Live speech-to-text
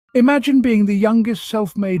Imagine being the youngest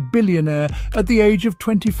self-made billionaire at the age of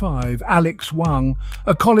 25, Alex Wang,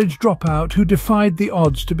 a college dropout who defied the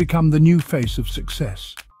odds to become the new face of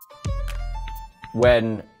success.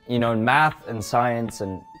 When, in math and science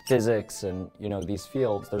and physics and, these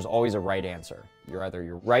fields, there's always a right answer. You're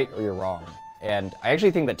right or you're wrong. And I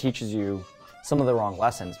actually think that teaches you some of the wrong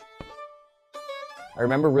lessons. I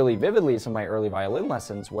remember really vividly some of my early violin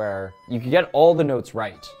lessons where you could get all the notes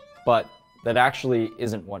right, but that actually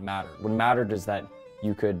isn't what mattered. What mattered is that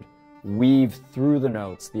you could weave through the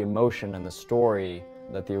notes the emotion and the story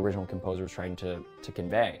that the original composer was trying to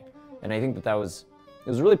convey. And I think it was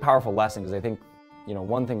a really powerful lesson, because I think,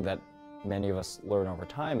 one thing that many of us learn over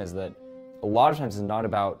time is that a lot of times it's not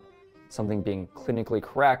about something being clinically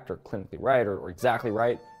correct or clinically right or exactly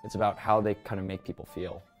right. It's about how they kind of make people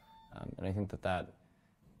feel. And I think that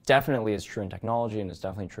definitely is true in technology, and it's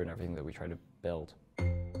definitely true in everything that we try to build.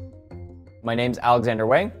 My name's Alexander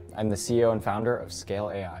Wang. I'm the CEO and founder of Scale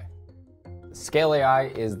AI. Scale AI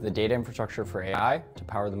is the data infrastructure for AI to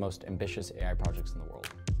power the most ambitious AI projects in the world.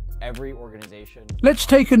 Every organization... Let's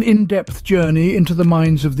take an in-depth journey into the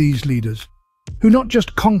minds of these leaders, who not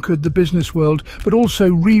just conquered the business world, but also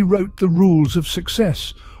rewrote the rules of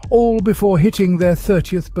success, all before hitting their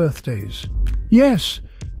 30th birthdays. Yes,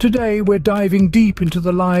 today we're diving deep into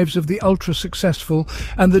the lives of the ultra-successful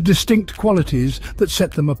and the distinct qualities that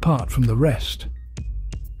set them apart from the rest.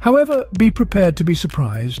 However, be prepared to be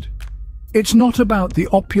surprised. It's not about the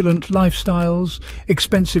opulent lifestyles,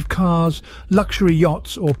 expensive cars, luxury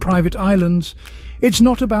yachts or private islands. It's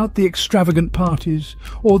not about the extravagant parties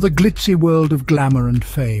or the glitzy world of glamour and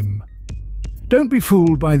fame. Don't be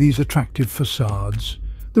fooled by these attractive facades.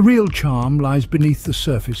 The real charm lies beneath the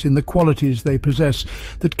surface, in the qualities they possess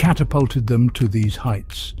that catapulted them to these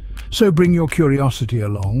heights. So bring your curiosity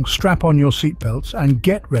along, strap on your seatbelts, and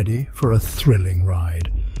get ready for a thrilling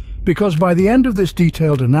ride. Because by the end of this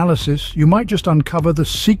detailed analysis, you might just uncover the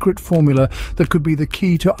secret formula that could be the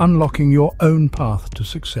key to unlocking your own path to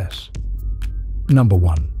success. Number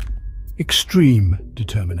 1. Extreme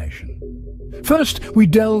determination. First, we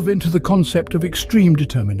delve into the concept of extreme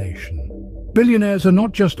determination. Billionaires are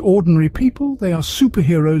not just ordinary people, they are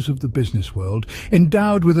superheroes of the business world,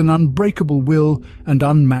 endowed with an unbreakable will and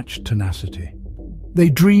unmatched tenacity. They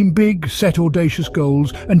dream big, set audacious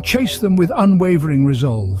goals, and chase them with unwavering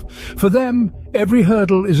resolve. For them, every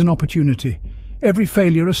hurdle is an opportunity, every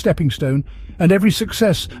failure a stepping stone, and every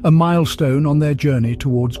success a milestone on their journey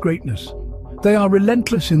towards greatness. They are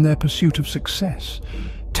relentless in their pursuit of success,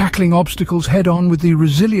 tackling obstacles head-on with the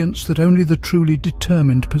resilience that only the truly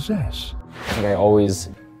determined possess. I think I always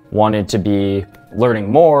wanted to be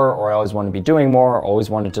learning more, or I always wanted to be doing more, always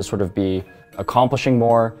wanted to sort of be accomplishing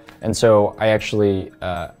more. And so I actually,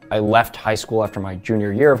 I left high school after my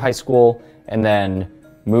junior year of high school and then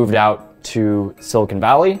moved out to Silicon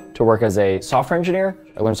Valley to work as a software engineer.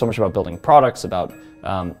 I learned so much about building products, about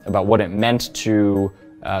what it meant to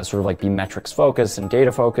sort of like be metrics focused and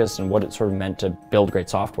data focused, and what it sort of meant to build great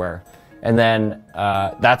software. And then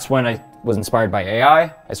that's when I was inspired by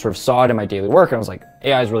AI. I sort of saw it in my daily work and I was like,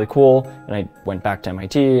 AI is really cool. And I went back to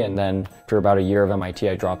MIT, and then after about a year of MIT,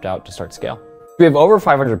 I dropped out to start Scale. We have over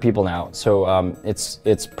 500 people now, so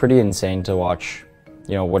it's pretty insane to watch,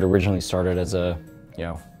 what originally started as a,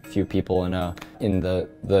 few people in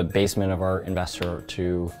the basement of our investor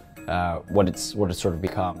to what it's sort of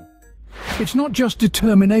become. It's not just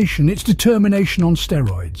determination, it's determination on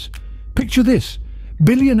steroids. Picture this.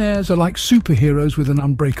 Billionaires are like superheroes with an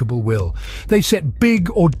unbreakable will. They set big,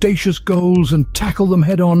 audacious goals and tackle them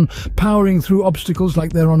head-on, powering through obstacles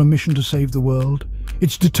like they're on a mission to save the world.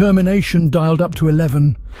 It's determination dialed up to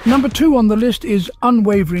 11. Number 2 on the list is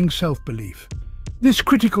unwavering self-belief. This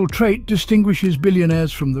critical trait distinguishes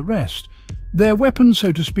billionaires from the rest. Their weapon,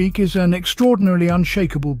 so to speak, is an extraordinarily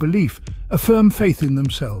unshakable belief, a firm faith in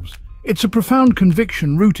themselves. It's a profound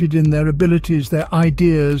conviction rooted in their abilities, their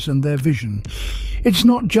ideas, and their vision. It's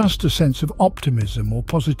not just a sense of optimism or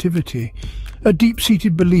positivity, a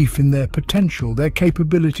deep-seated belief in their potential, their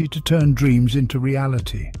capability to turn dreams into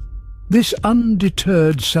reality. This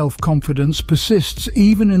undeterred self-confidence persists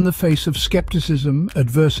even in the face of skepticism,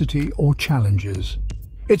 adversity, or challenges.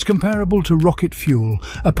 It's comparable to rocket fuel,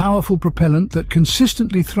 a powerful propellant that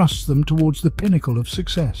consistently thrusts them towards the pinnacle of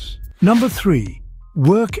success. Number 3.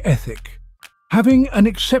 Work ethic. Having an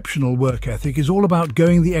exceptional work ethic is all about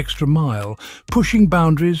going the extra mile, pushing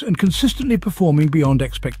boundaries and consistently performing beyond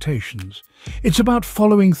expectations. It's about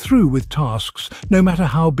following through with tasks, no matter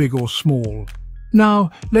how big or small.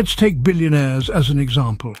 Now, let's take billionaires as an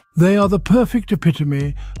example. They are the perfect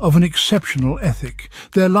epitome of an exceptional ethic.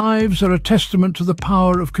 Their lives are a testament to the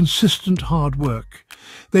power of consistent hard work.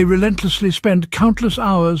 They relentlessly spend countless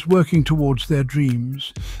hours working towards their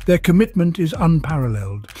dreams. Their commitment is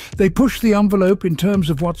unparalleled. They push the envelope in terms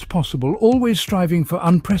of what's possible, always striving for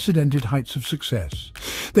unprecedented heights of success.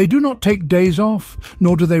 They do not take days off,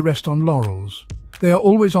 nor do they rest on laurels. They are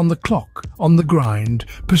always on the clock, on the grind,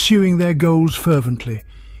 pursuing their goals fervently.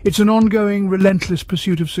 It's an ongoing, relentless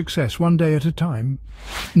pursuit of success, one day at a time.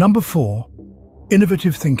 Number 4,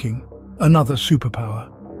 innovative thinking, another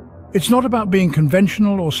superpower. It's not about being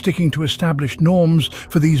conventional or sticking to established norms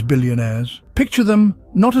for these billionaires. Picture them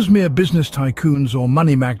not as mere business tycoons or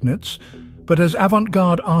money magnates, but as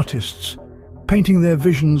avant-garde artists, painting their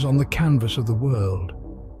visions on the canvas of the world.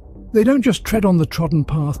 They don't just tread on the trodden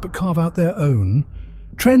path, but carve out their own,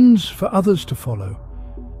 trends for others to follow.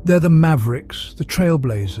 They're the mavericks, the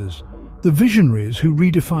trailblazers, the visionaries who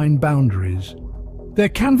redefine boundaries. Their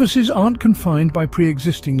canvases aren't confined by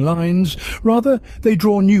pre-existing lines, rather they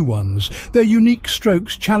draw new ones, their unique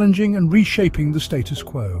strokes challenging and reshaping the status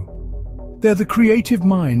quo. They're the creative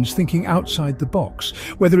minds thinking outside the box,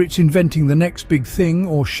 whether it's inventing the next big thing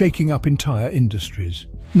or shaking up entire industries.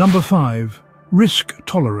 Number 5, risk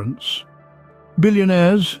tolerance.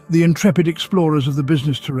 Billionaires, the intrepid explorers of the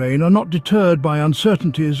business terrain, are not deterred by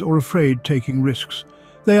uncertainties or afraid taking risks.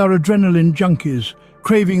 They are adrenaline junkies,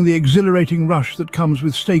 craving the exhilarating rush that comes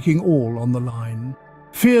with staking all on the line.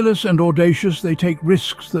 Fearless and audacious, they take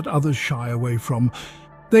risks that others shy away from.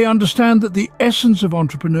 They understand that the essence of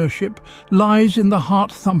entrepreneurship lies in the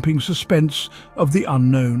heart-thumping suspense of the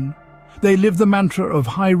unknown. They live the mantra of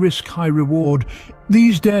high risk, high reward.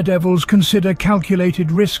 These daredevils consider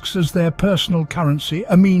calculated risks as their personal currency,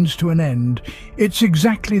 a means to an end. It's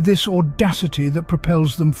exactly this audacity that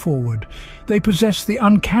propels them forward. They possess the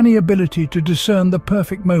uncanny ability to discern the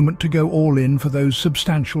perfect moment to go all in for those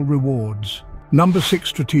substantial rewards. Number 6,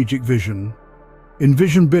 strategic vision.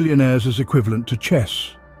 Envision billionaires as equivalent to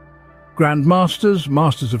chess. Grandmasters,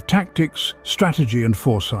 masters of tactics, strategy and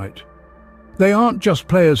foresight. They aren't just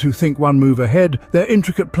players who think one move ahead, they're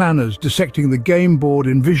intricate planners dissecting the game board,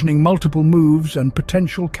 envisioning multiple moves and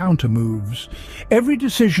potential counter-moves. Every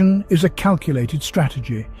decision is a calculated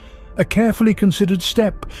strategy, a carefully considered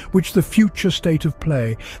step which the future state of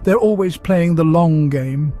play. They're always playing the long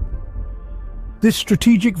game. This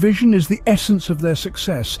strategic vision is the essence of their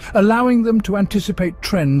success, allowing them to anticipate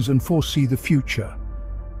trends and foresee the future.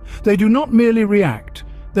 They do not merely react,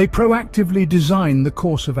 they proactively design the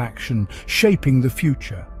course of action, shaping the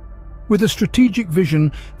future. With a strategic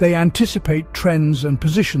vision, they anticipate trends and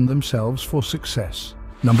position themselves for success.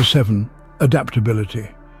 Number 7, adaptability.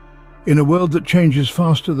 In a world that changes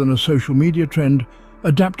faster than a social media trend,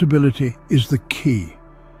 adaptability is the key.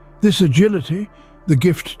 This agility, the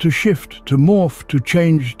gift to shift, to morph, to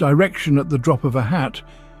change direction at the drop of a hat,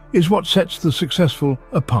 is what sets the successful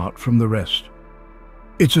apart from the rest.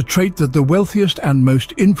 It's a trait that the wealthiest and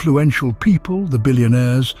most influential people, the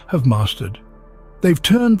billionaires, have mastered. They've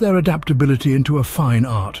turned their adaptability into a fine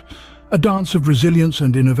art, a dance of resilience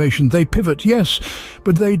and innovation. They pivot, yes,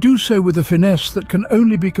 but they do so with a finesse that can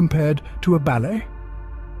only be compared to a ballet.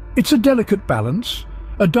 It's a delicate balance,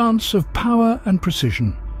 a dance of power and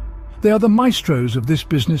precision. They are the maestros of this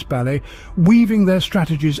business ballet, weaving their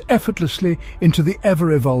strategies effortlessly into the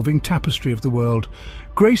ever-evolving tapestry of the world,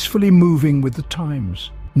 gracefully moving with the times.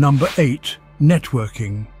 Number 8,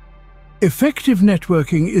 networking. Effective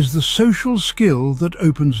networking is the social skill that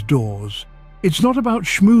opens doors. It's not about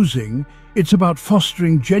schmoozing, it's about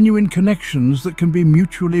fostering genuine connections that can be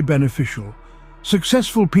mutually beneficial.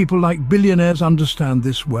 Successful people like billionaires understand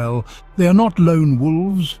this well. They are not lone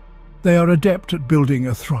wolves. They are adept at building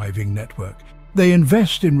a thriving network. They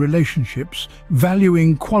invest in relationships,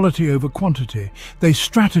 valuing quality over quantity. They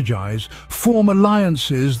strategize, form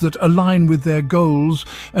alliances that align with their goals,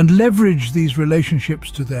 and leverage these relationships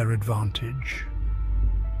to their advantage.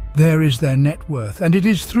 There is their net worth, and it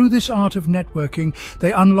is through this art of networking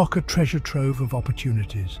they unlock a treasure trove of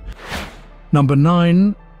opportunities. Number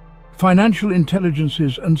 9, financial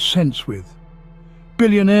intelligences and sense with.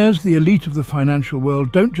 Billionaires, the elite of the financial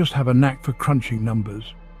world, don't just have a knack for crunching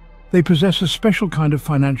numbers. They possess a special kind of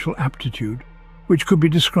financial aptitude, which could be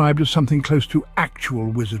described as something close to actual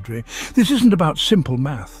wizardry. This isn't about simple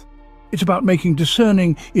math. It's about making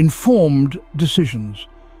discerning, informed decisions.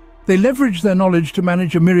 They leverage their knowledge to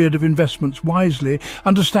manage a myriad of investments wisely,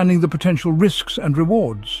 understanding the potential risks and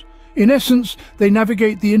rewards. In essence, they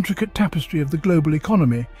navigate the intricate tapestry of the global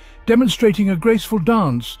economy, demonstrating a graceful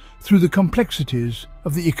dance through the complexities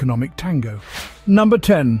of the economic tango. Number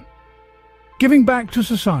 10. Giving back to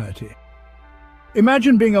society.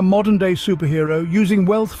 Imagine being a modern-day superhero using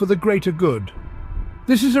wealth for the greater good.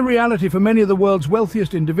 This is a reality for many of the world's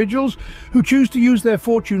wealthiest individuals who choose to use their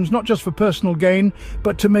fortunes not just for personal gain,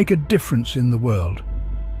 but to make a difference in the world.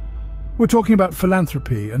 We're talking about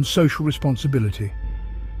philanthropy and social responsibility.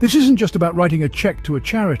 This isn't just about writing a check to a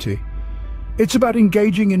charity. It's about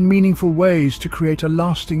engaging in meaningful ways to create a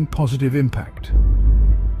lasting positive impact.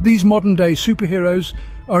 These modern-day superheroes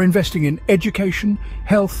are investing in education,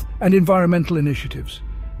 health, and environmental initiatives.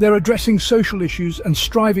 They're addressing social issues and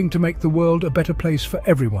striving to make the world a better place for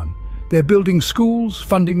everyone. They're building schools,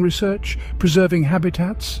 funding research, preserving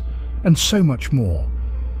habitats, and so much more.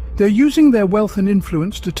 They're using their wealth and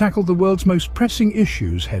influence to tackle the world's most pressing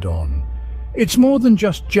issues head-on. It's more than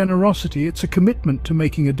just generosity, it's a commitment to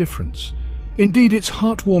making a difference. Indeed, it's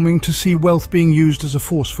heartwarming to see wealth being used as a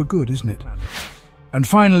force for good, isn't it? And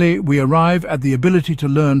finally, we arrive at the ability to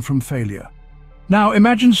learn from failure. Now,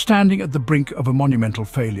 imagine standing at the brink of a monumental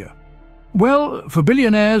failure. Well, for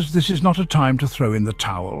billionaires, this is not a time to throw in the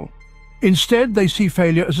towel. Instead, they see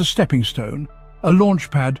failure as a stepping stone, a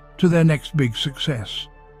launch pad to their next big success.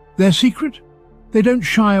 Their secret? They don't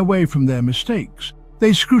shy away from their mistakes.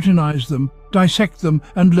 They scrutinize them, dissect them,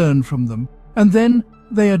 and learn from them. And then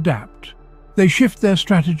they adapt. They shift their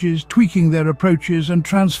strategies, tweaking their approaches, and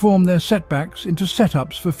transform their setbacks into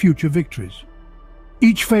setups for future victories.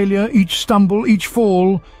 Each failure, each stumble, each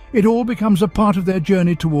fall, it all becomes a part of their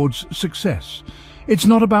journey towards success. It's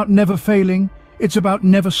not about never failing, it's about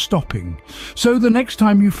never stopping. So the next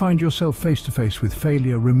time you find yourself face to face with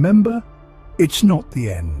failure, remember, it's not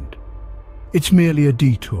the end. It's merely a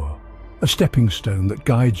detour, a stepping stone that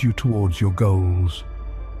guides you towards your goals.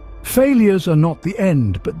 Failures are not the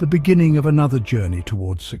end, but the beginning of another journey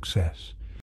towards success.